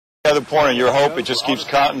other point of your hope, it just keeps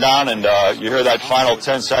counting down, and you hear that final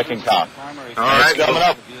 10-second count. All right, it's coming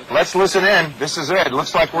up. Let's listen in. This is it.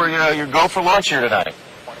 Looks like we're your go for launch here tonight.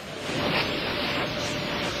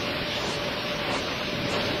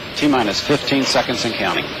 T-minus 15 seconds and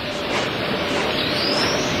counting. 10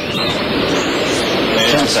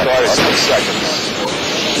 seconds. 6 seconds.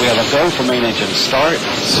 We have a go for main engine start.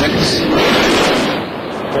 6, 4,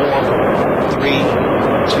 3,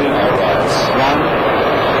 2, 1.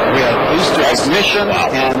 We have booster ignition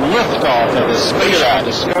and liftoff of the Space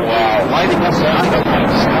Discovery, lighting us out of the night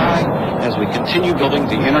sky as we continue building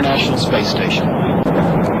the International Space Station. 44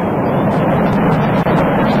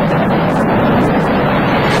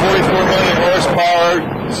 million horsepower,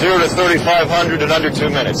 0 to 3,500 in under 2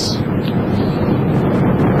 minutes.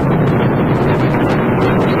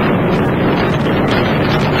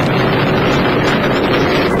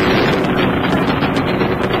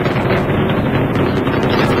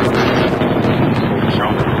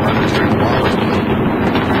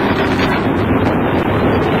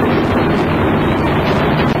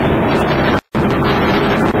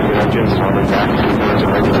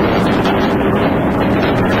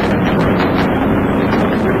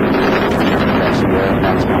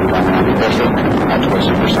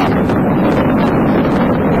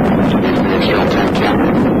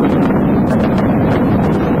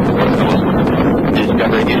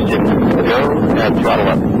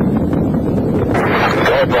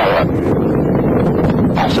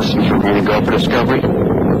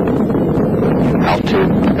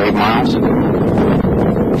 Altitude 8 miles,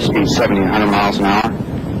 speed 1,700 miles an hour,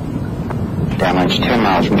 damage 10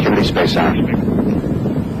 miles from Kennedy Space Center.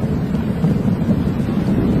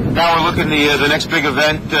 Now we're looking the next big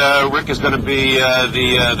event, Rick, is going to be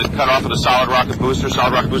the cutoff of the solid rocket booster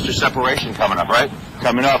separation coming up, right?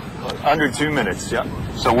 Coming up under 2 minutes, yeah.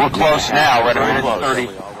 So we're close now, right around 30.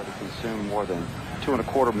 We already consumed more than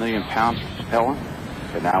 2.25 million pounds of propellant.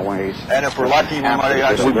 It now weighs. And if we're lucky, we might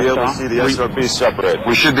actually be able to see the SRB separate.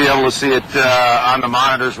 We should be able to see it on the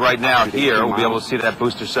monitors right now here. We'll be able to see that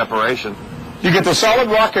booster separation. You get the solid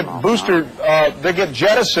rocket booster, they get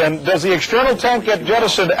jettisoned. Does the external tank get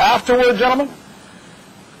jettisoned afterward, gentlemen?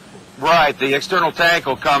 Right. The external tank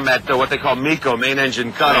will come at what they call MECO, main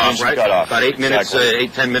engine cutoff, right? About 8 minutes, exactly.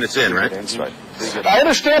 10 minutes in, right? That's right. I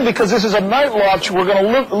understand because this is a night launch, we're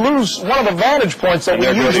going to lose one of the vantage points that we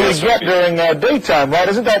usually get during daytime, right?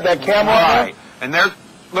 Isn't that camera? Right. And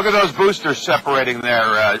look at those boosters separating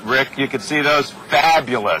there, Rick. You can see those.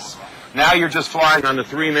 Fabulous. Now you're just flying on the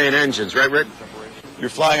 3 main engines, right, Rick? You're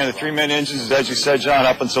flying on the 3 main engines, as you said, John,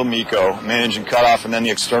 up until MECO, main engine cutoff, and then the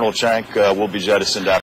external tank will be jettisoned after.